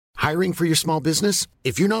Hiring for your small business?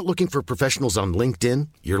 If you're not looking for professionals on LinkedIn,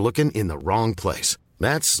 you're looking in the wrong place.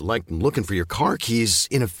 That's like looking for your car keys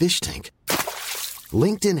in a fish tank.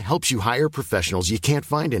 LinkedIn helps you hire professionals you can't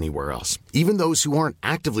find anywhere else, even those who aren't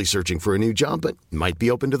actively searching for a new job but might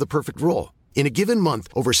be open to the perfect role. In a given month,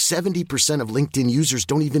 over 70% of LinkedIn users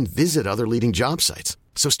don't even visit other leading job sites.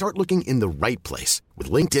 So start looking in the right place.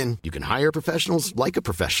 With LinkedIn, you can hire professionals like a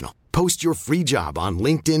professional. Post your free job on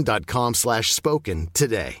linkedin.com/spoken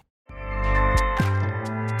today.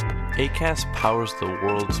 Acast powers the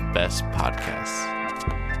world's best podcasts.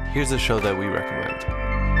 Here's a show that we recommend.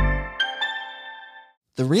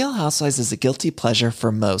 The Real Housewives is a guilty pleasure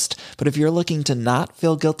for most, but if you're looking to not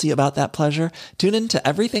feel guilty about that pleasure, tune in to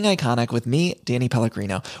Everything Iconic with me, Danny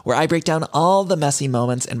Pellegrino, where I break down all the messy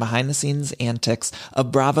moments and behind-the-scenes antics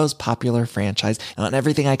of Bravo's popular franchise. And on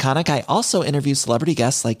Everything Iconic, I also interview celebrity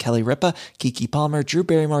guests like Kelly Ripa, Keke Palmer, Drew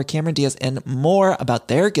Barrymore, Cameron Diaz, and more about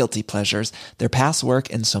their guilty pleasures, their past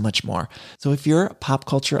work, and so much more. So if you're pop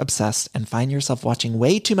culture obsessed and find yourself watching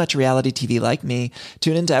way too much reality TV like me,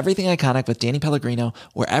 tune into Everything Iconic with Danny Pellegrino,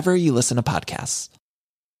 wherever you listen to podcasts.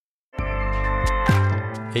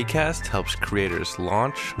 Acast helps creators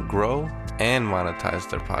launch, grow, and monetize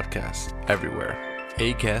their podcasts everywhere.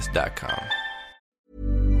 Acast.com.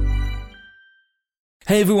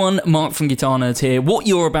 Hey everyone, Mark from Guitar Nerds here. What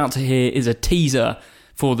you're about to hear is a teaser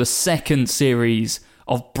for the second series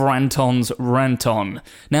of Branton's Rant On.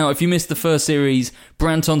 Now, if you missed the first series,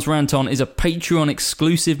 Branton's Rant On is a Patreon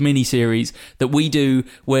exclusive mini-series that we do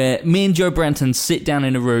where me and Joe Branton sit down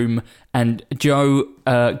in a room and Joe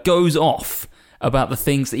goes off about the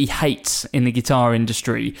things that he hates in the guitar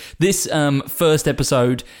industry. This first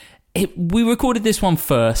episode, we recorded this one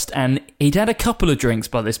first and he'd had a couple of drinks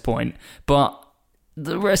by this point, but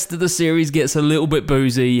the rest of the series gets a little bit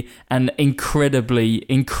boozy and incredibly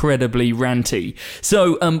ranty.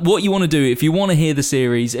 So what you want to do, if you want to hear the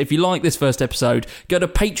series, if you like this first episode, go to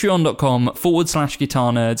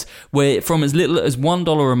patreon.com/Guitar Nerds, where from as little as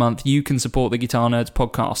 $1 a month, you can support the Guitar Nerds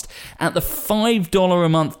podcast. At the $5 a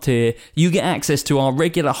month tier, you get access to our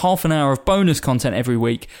regular half an hour of bonus content every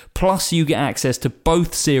week, plus you get access to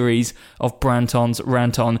both series of Branton's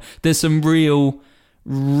Rant On. There's some real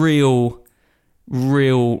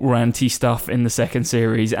ranty stuff in the second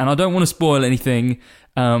series, and I don't want to spoil anything,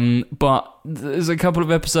 but there's a couple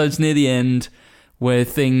of episodes near the end where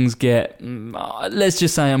things get, let's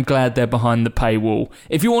just say I'm glad they're behind the paywall.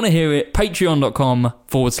 If you want to hear it,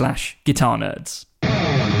 patreon.com/Guitar Nerds.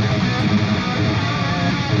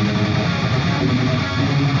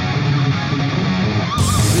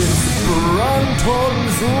 It's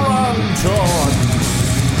Branton's Rant On.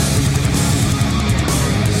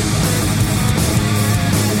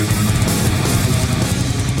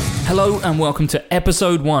 Hello and welcome to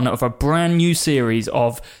episode 1 of a brand new series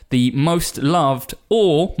of the most loved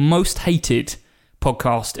or most hated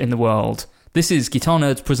podcast in the world. This is Guitar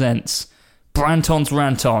Nerds Presents Branton's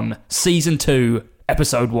Rant On, Season 2,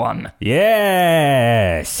 Episode 1.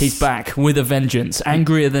 Yes! He's back with a vengeance,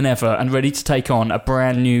 angrier than ever, and ready to take on a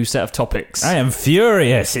brand new set of topics. I am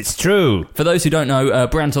furious, it's true. For those who don't know,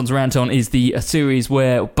 Branton's Rant On is the series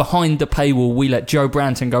where, behind the paywall, we let Joe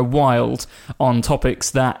Branton go wild on topics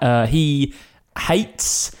that he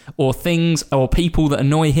hates, or things or people that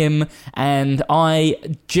annoy him, and I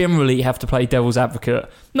generally have to play devil's advocate.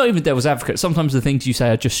 Not even devil's advocate, sometimes the things you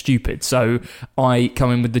say are just stupid, so I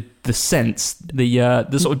come in with the sense, the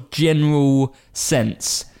sort of general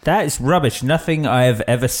sense. That is rubbish. Nothing I have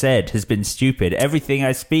ever said has been stupid. Everything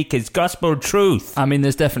I speak is gospel truth. I mean,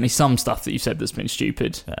 there's definitely some stuff that you said that's been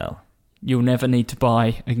stupid. Well, you'll never need to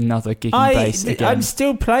buy another gigging bass again. I'm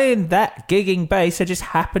still playing that gigging bass. I just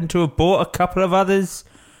happen to have bought a couple of others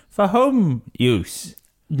for home use.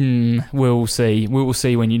 We'll see. We will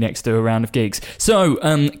see when you next do a round of gigs. So,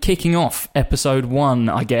 kicking off episode 1,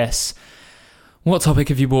 I guess. What topic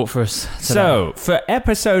have you bought for us today? So, for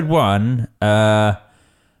episode 1,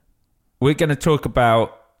 we're going to talk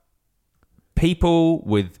about people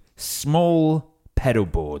with small pedal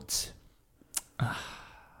boards.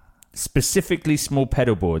 Specifically small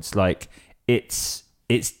pedal boards. Like, it's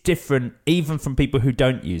different even from people who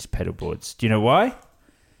don't use pedal boards. Do you know why?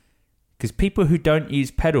 Because people who don't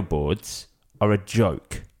use pedal boards are a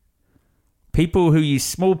joke. People who use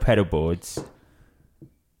small pedal boards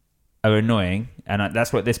are annoying, and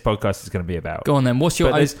that's what this podcast is going to be about. Go on then. What's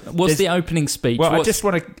the opening speech? Well, I just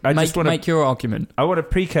want to make your argument. I want to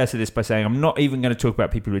precursor this by saying I'm not even going to talk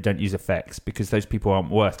about people who don't use effects, because those people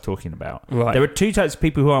aren't worth talking about. Right. There are two types of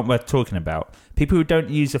people who aren't worth talking about: people who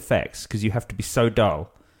don't use effects because you have to be so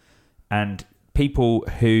dull, and people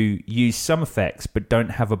who use some effects but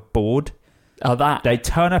don't have a board. that. They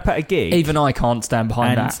turn up at a gig. Even I can't stand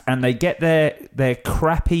behind that. And they get their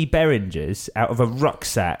crappy Behringers out of a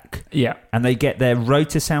rucksack. Yeah. And they get their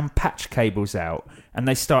Rotosound patch cables out and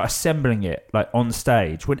they start assembling it like on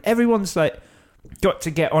stage when everyone's like got to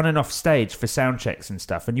get on and off stage for sound checks and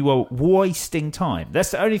stuff, and you are wasting time.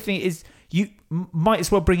 That's the only thing is you might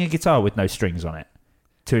as well bring a guitar with no strings on it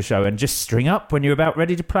to a show and just string up when you're about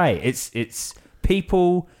ready to play. It's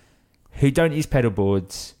people who don't use pedal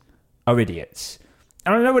boards are idiots.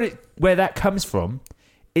 And I don't know where that comes from.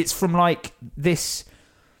 It's from like this.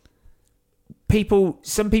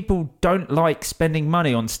 Some people don't like spending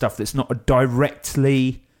money on stuff that's not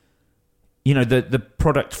directly, the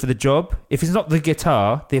product for the job. If it's not the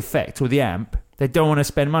guitar, the effect, or the amp, they don't want to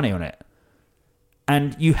spend money on it.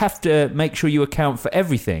 And you have to make sure you account for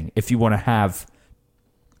everything if you want to have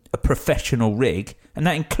a professional rig. And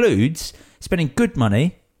that includes spending good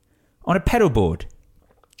money on a pedal board.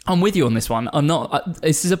 I'm with you on this one.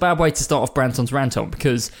 This is a bad way to start off Branton's rant on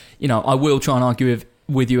because, I will try and argue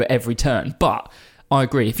with you at every turn. But I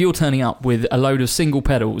agree. If you're turning up with a load of single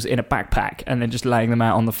pedals in a backpack and then just laying them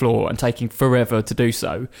out on the floor and taking forever to do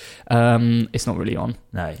so, it's not really on.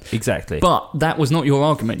 No, exactly. But that was not your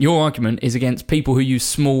argument. Your argument is against people who use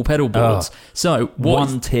small pedal boards. So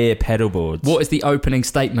one-tier pedal boards. What is the opening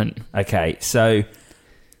statement? Okay, so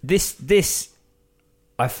this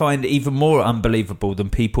I find even more unbelievable than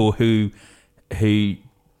people who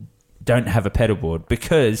don't have a pedal board,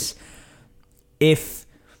 because if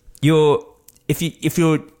you're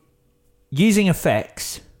using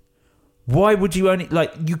effects, why would you only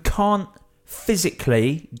you can't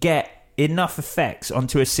physically get enough effects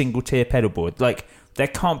onto a single tier pedal board. There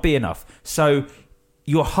can't be enough. So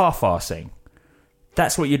you're half-arsing.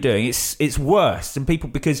 That's what you're doing. It's worse than people,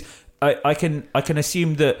 because I can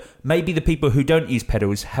assume that maybe the people who don't use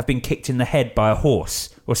pedals have been kicked in the head by a horse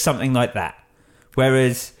or something like that.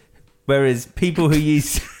 Whereas people who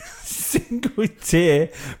use single tier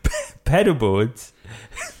pedal boards,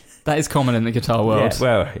 that is common in the guitar world. Yeah,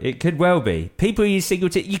 well, it could well be. People who use single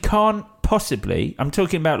tier, you can't possibly. I'm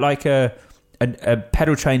talking about like a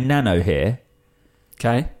pedal train nano here.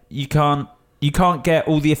 Okay, you can't get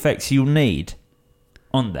all the effects you'll need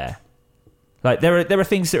on there. There are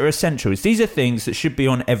things that are essentials. These are things that should be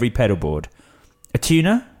on every pedal board. A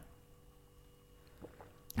tuner.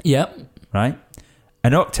 Yep. Right.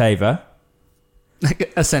 An octaver.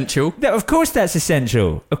 Essential. Yeah, of course that's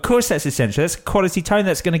essential. That's a quality tone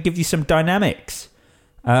that's going to give you some dynamics.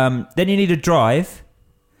 Then you need a drive.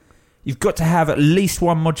 You've got to have at least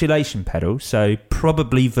one modulation pedal, so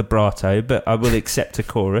probably vibrato, but I will accept a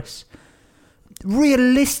chorus.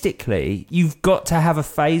 Realistically, you've got to have a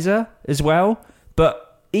phaser as well,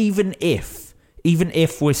 but even if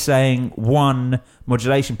we're saying one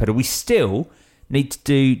modulation pedal, we still need to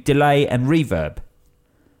do delay and reverb.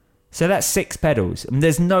 So that's 6 pedals. I mean,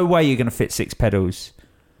 there's no way you're going to fit 6 pedals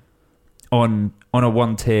on a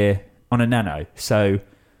one tier on a nano. So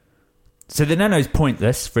the nano's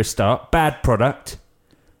pointless for a start. Bad product.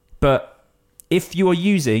 But if you are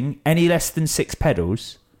using any less than 6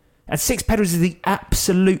 pedals, and 6 pedals is the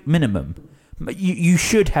absolute minimum, you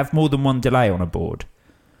should have more than one delay on a board.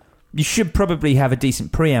 You should probably have a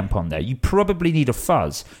decent preamp on there. You probably need a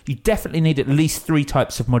fuzz. You definitely need at least 3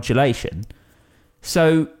 types of modulation.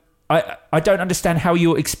 So I don't understand how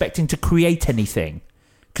you're expecting to create anything.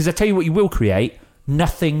 Because I tell you what you will create,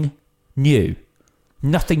 nothing new.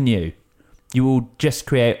 Nothing new. You will just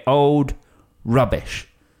create old rubbish.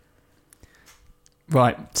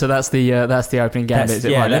 Right, so that's the opening gambit.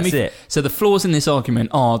 That's it. So the flaws in this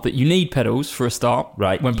argument are that you need pedals for a start.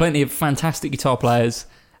 Right. When plenty of fantastic guitar players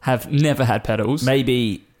have never had pedals.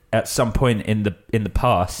 Maybe at some point in the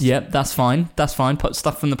past. Yep, that's fine. That's fine.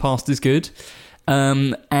 Stuff from the past is good.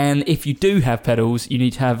 And if you do have pedals, you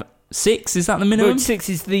need to have 6. Is that the minimum? Well, 6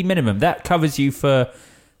 is the minimum. That covers you for,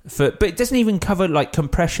 but it doesn't even cover like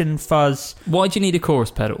compression, fuzz. Why do you need a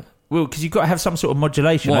chorus pedal? Well, because you've got to have some sort of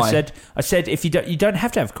modulation. Why? I said if you don't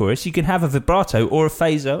have to have chorus, you can have a vibrato or a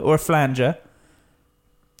phaser or a flanger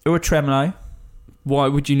or a tremolo. Why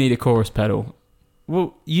would you need a chorus pedal?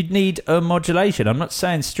 Well, you'd need a modulation. I'm not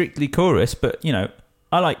saying strictly chorus, but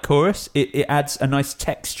I like chorus. It adds a nice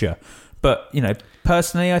texture. But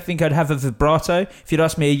personally, I think I'd have a vibrato. If you'd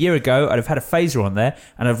asked me a year ago, I'd have had a phaser on there,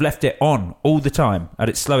 and I've left it on all the time at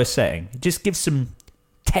its slowest setting. It just gives some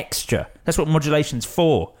texture. That's what modulation's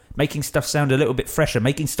for. Making stuff sound a little bit fresher,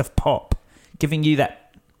 making stuff pop, giving you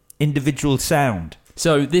that individual sound.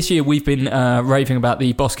 So this year we've been raving about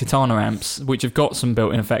the Boss Katana amps, which have got some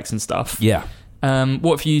built-in effects and stuff. Yeah.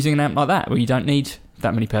 What if you're using an amp like that, where you don't need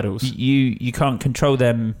that many pedals? You can't control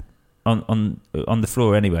them on the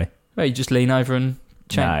floor anyway. Well, you just lean over and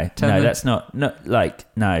chat. That's not like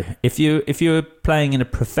no. If you're playing in a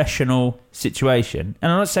professional situation,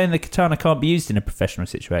 and I'm not saying the katana can't be used in a professional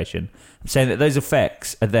situation. I'm saying that those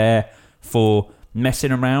effects are there for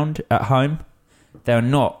messing around at home. They're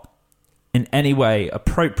not in any way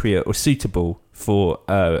appropriate or suitable for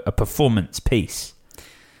a performance piece.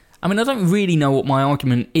 I mean, I don't really know what my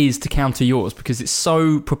argument is to counter yours because it's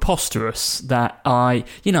so preposterous that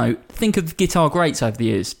think of guitar greats over the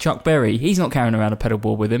years. Chuck Berry, he's not carrying around a pedal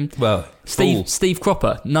board with him. Well, Steve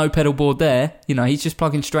Cropper, no pedal board there. He's just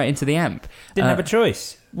plugging straight into the amp. Didn't have a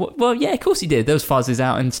choice. Well, yeah, of course he did. There was fuzzes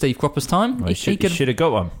out in Steve Cropper's time. Well, he should have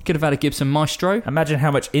got one. Could have had a Gibson Maestro. Imagine how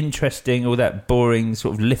much interesting all that boring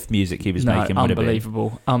sort of lift music he was making would have been.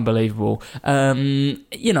 Unbelievable.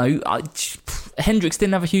 Hendrix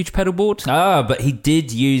didn't have a huge pedal board. But he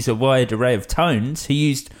did use a wide array of tones. He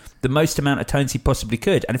used the most amount of tones he possibly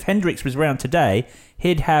could. And if Hendrix was around today,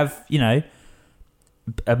 he'd have,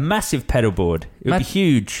 a massive pedal board. It would be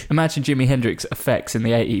huge. Imagine Jimi Hendrix effects in the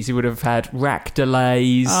 80s. He would have had rack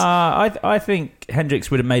delays. I think Hendrix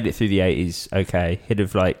would have made it through the 80s. Okay, he'd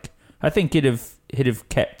have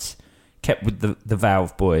kept with the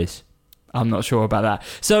Valve boys. I'm not sure about that.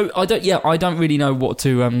 So I don't really know what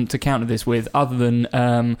to counter this with, other than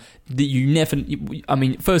that you never. I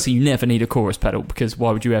mean, firstly, you never need a chorus pedal because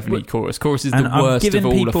why would you ever need chorus? Chorus is the worst of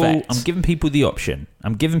all effects. I'm giving people the option.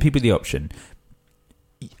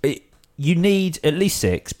 You need at least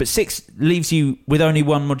 6, but 6 leaves you with only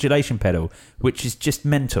one modulation pedal, which is just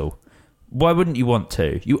mental. Why wouldn't you want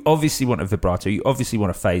 2? You obviously want a vibrato. You obviously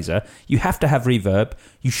want a phaser. You have to have reverb.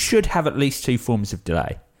 You should have at least 2 forms of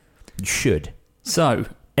delay. You should. So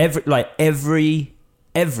every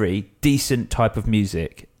decent type of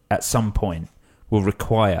music at some point will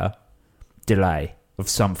require delay of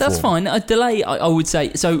some form. That's fine. A delay, I would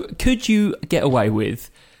say. So could you get away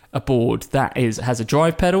with a board that has a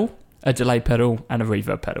drive pedal, a delay pedal, and a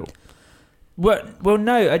reverb pedal? Well,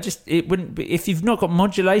 no. It wouldn't be, if you've not got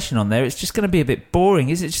modulation on there. It's just going to be a bit boring.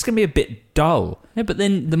 Is it just going to be a bit dull? Yeah, but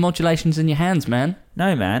then the modulation's in your hands, man.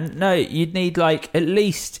 No, man. No, you'd need at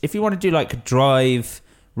least if you want to do a drive,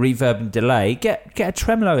 reverb, and delay. Get a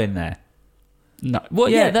tremolo in there. No, well,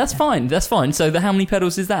 yeah, that's fine. That's fine. So how many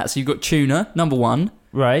pedals is that? So you've got tuner, number 1,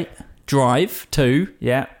 right? Drive 2,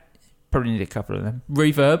 yeah. Probably need a couple of them.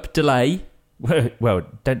 Reverb, delay. Well,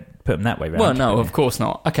 don't put them that way round. Well, no, of course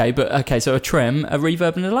not. Okay, so a trem, a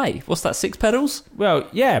reverb, and a delay. What's that? 6 pedals? Well,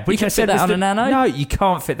 yeah, but you can fit that on a Nano. No, you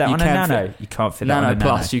can't fit that on a Nano. You can't fit that on a Nano.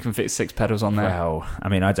 Plus, you can fit 6 pedals on there. Well, I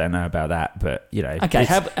mean, I don't know about that, but Okay,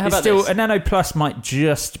 how about still this? A Nano Plus might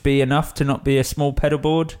just be enough to not be a small pedal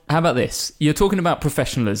board. How about this? You're talking about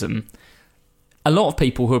professionalism. A lot of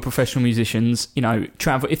people who are professional musicians,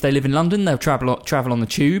 travel. If they live in London, they'll travel on the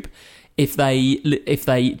tube. If they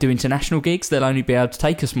do international gigs, they'll only be able to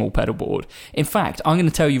take a small pedal board. In fact, I'm going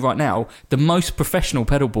to tell you right now, the most professional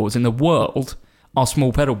pedal boards in the world are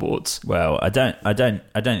small pedal boards. Well, I don't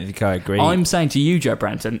think I agree. I'm saying to you, Joe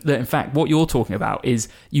Branton, that in fact what you're talking about is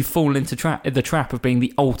you've fallen into the trap of being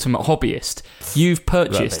the ultimate hobbyist. You've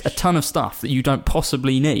purchased a ton of stuff that you don't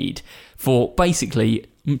possibly need for basically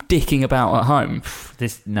dicking about at home.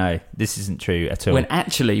 This isn't true at all. When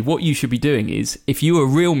actually what you should be doing is, if you were a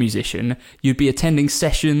real musician, you'd be attending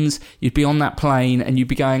sessions, you'd be on that plane, and you'd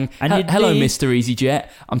be going, hello Mr. EasyJet,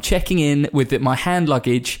 I'm checking in with my hand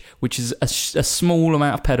luggage, which is a small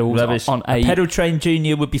amount of pedals on a Pedal Train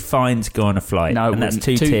Junior would be fine to go on a flight. No, and that's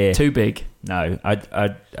too big. No,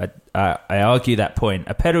 I argue that point.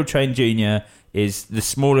 A Pedal Train Junior is the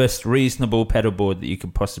smallest reasonable pedal board that you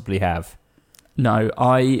could possibly have. No,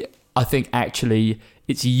 I think actually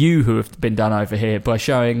it's you who have been done over here by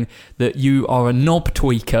showing that you are a knob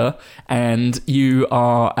tweaker and you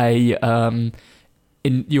are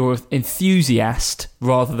you're an enthusiast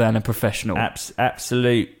rather than a professional.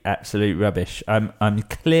 Absolute rubbish. I'm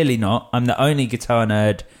clearly not. I'm the only guitar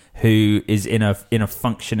nerd who is in a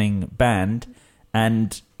functioning band,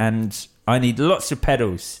 and I need lots of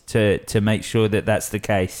pedals to make sure that that's the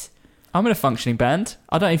case. I'm in a functioning band.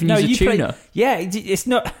 I don't even use a tuner. It's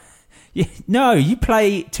not. No, you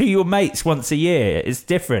play to your mates once a year. It's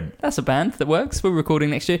different. That's a band that works. We're recording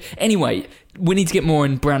next year. Anyway, we need to get more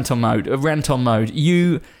in Branton mode.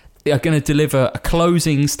 You are going to deliver a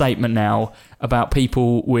closing statement now about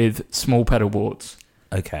people with small pedal boards.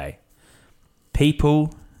 Okay.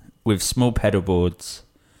 People with small pedal boards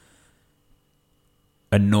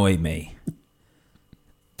annoy me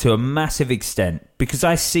to a massive extent, because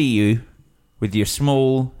I see you with your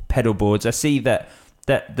small pedal boards. I see that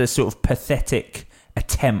the sort of pathetic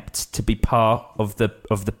attempt to be part of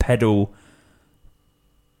the pedal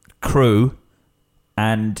crew,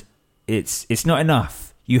 and it's not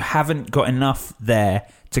enough. You haven't got enough there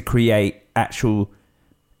to create actual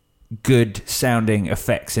good sounding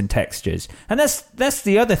effects and textures. And that's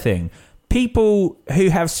the other thing. People who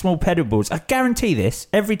have small pedal boards, I guarantee this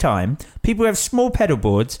every time, people who have small pedal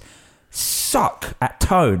boards suck at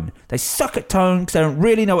tone. They suck at tone because they don't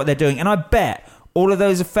really know what they're doing. And I bet all of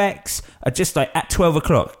those effects are just like at 12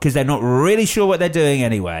 o'clock because they're not really sure what they're doing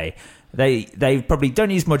anyway. They probably don't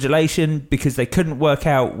use modulation because they couldn't work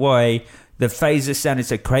out why the phaser sounded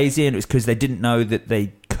so crazy, and it was because they didn't know that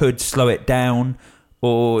they could slow it down,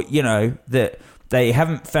 or, you know, that they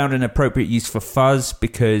haven't found an appropriate use for fuzz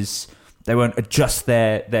because they won't adjust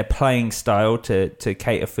their playing style to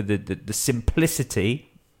cater for the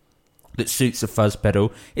simplicity that suits a fuzz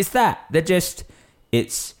pedal. It's that. They're just...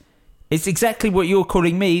 It's exactly what you're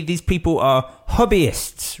calling me. These people are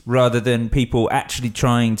hobbyists rather than people actually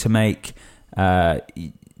trying to make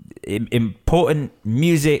important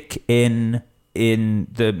music in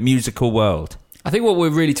the musical world. I think what we're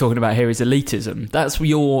really talking about here is elitism. That's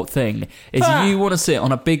your thing. Is you want to sit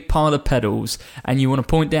on a big pile of pedals and you want to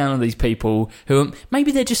point down at these people who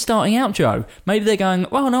maybe they're just starting out, Joe. Maybe they're going,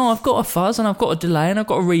 well, no, I've got a fuzz and I've got a delay and I've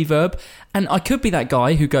got a reverb, and I could be that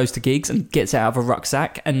guy who goes to gigs and gets out of a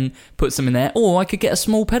rucksack and puts them in there, or I could get a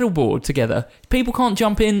small pedal board together. People can't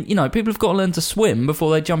jump in, you know, people have got to learn to swim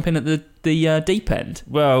before they jump in at the deep end.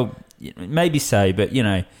 Well, maybe so, but, you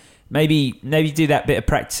know, Maybe do that bit of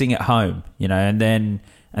practicing at home, you know, and then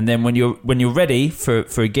when you're ready for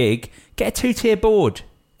a gig, get a 2-tier board.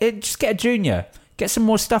 Just get a junior, get some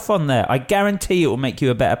more stuff on there. I guarantee it will make you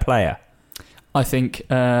a better player. I think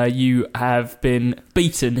you have been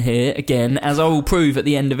beaten here again, as I will prove at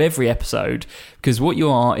the end of every episode, because what you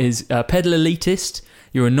are is a pedal elitist,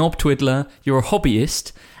 you're a knob twiddler, you're a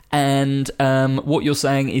hobbyist, and what you're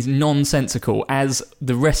saying is nonsensical, as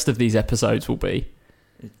the rest of these episodes will be.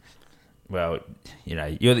 Well, you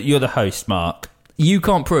know, you're the host, Mark. You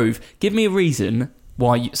can't prove. Give me a reason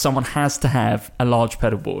why someone has to have a large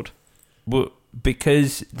pedal board. Well,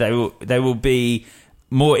 because they will be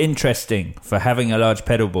more interesting for having a large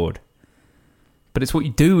pedal board. But it's what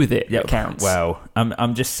you do with it that counts. Well,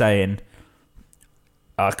 I'm just saying,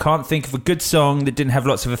 I can't think of a good song that didn't have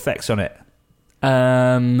lots of effects on it.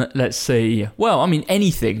 Let's see. Well, I mean,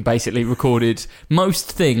 anything basically recorded.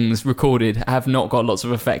 Most things recorded have not got lots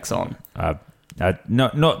of effects on.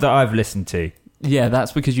 Not that I've listened to. Yeah,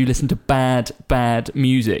 that's because you listen to bad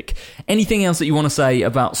music. Anything else that you want to say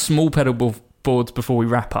about small pedal boards before we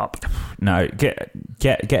wrap up? No, get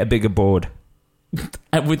a bigger board.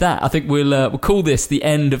 And with that, I think we'll call this the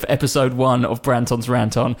end of episode 1 of Branton's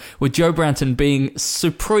Rant On, with Joe Branton being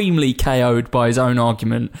supremely KO'd by his own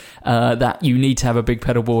argument that you need to have a big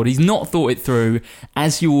pedal board. He's not thought it through,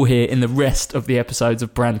 as you will hear in the rest of the episodes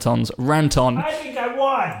of Branton's Rant On. I think I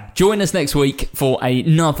won! Join us next week for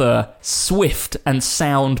another swift and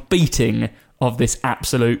sound beating of this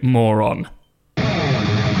absolute moron.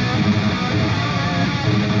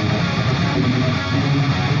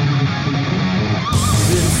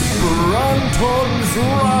 Branton's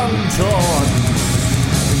Rant On.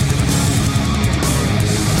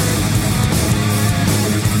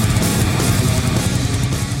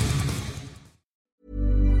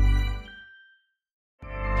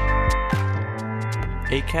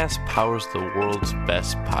 Acast powers the world's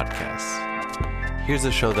best podcasts. Here's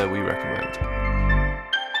a show that we recommend.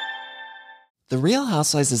 The Real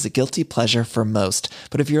Housewives is a guilty pleasure for most,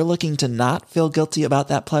 but if you're looking to not feel guilty about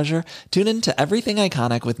that pleasure, tune in to Everything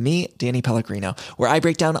Iconic with me, Danny Pellegrino, where I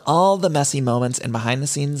break down all the messy moments and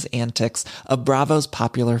behind-the-scenes antics of Bravo's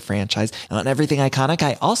popular franchise. And on Everything Iconic,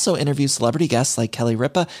 I also interview celebrity guests like Kelly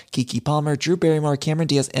Ripa, Keke Palmer, Drew Barrymore, Cameron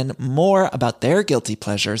Diaz, and more about their guilty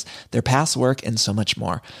pleasures, their past work, and so much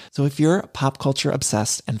more. So if you're pop culture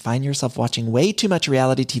obsessed and find yourself watching way too much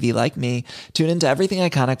reality TV like me, tune into Everything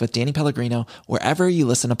Iconic with Danny Pellegrino, wherever you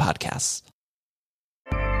listen to podcasts.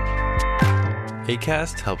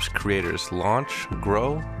 Acast helps creators launch,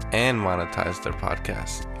 grow, and monetize their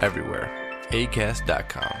podcasts everywhere.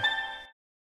 Acast.com.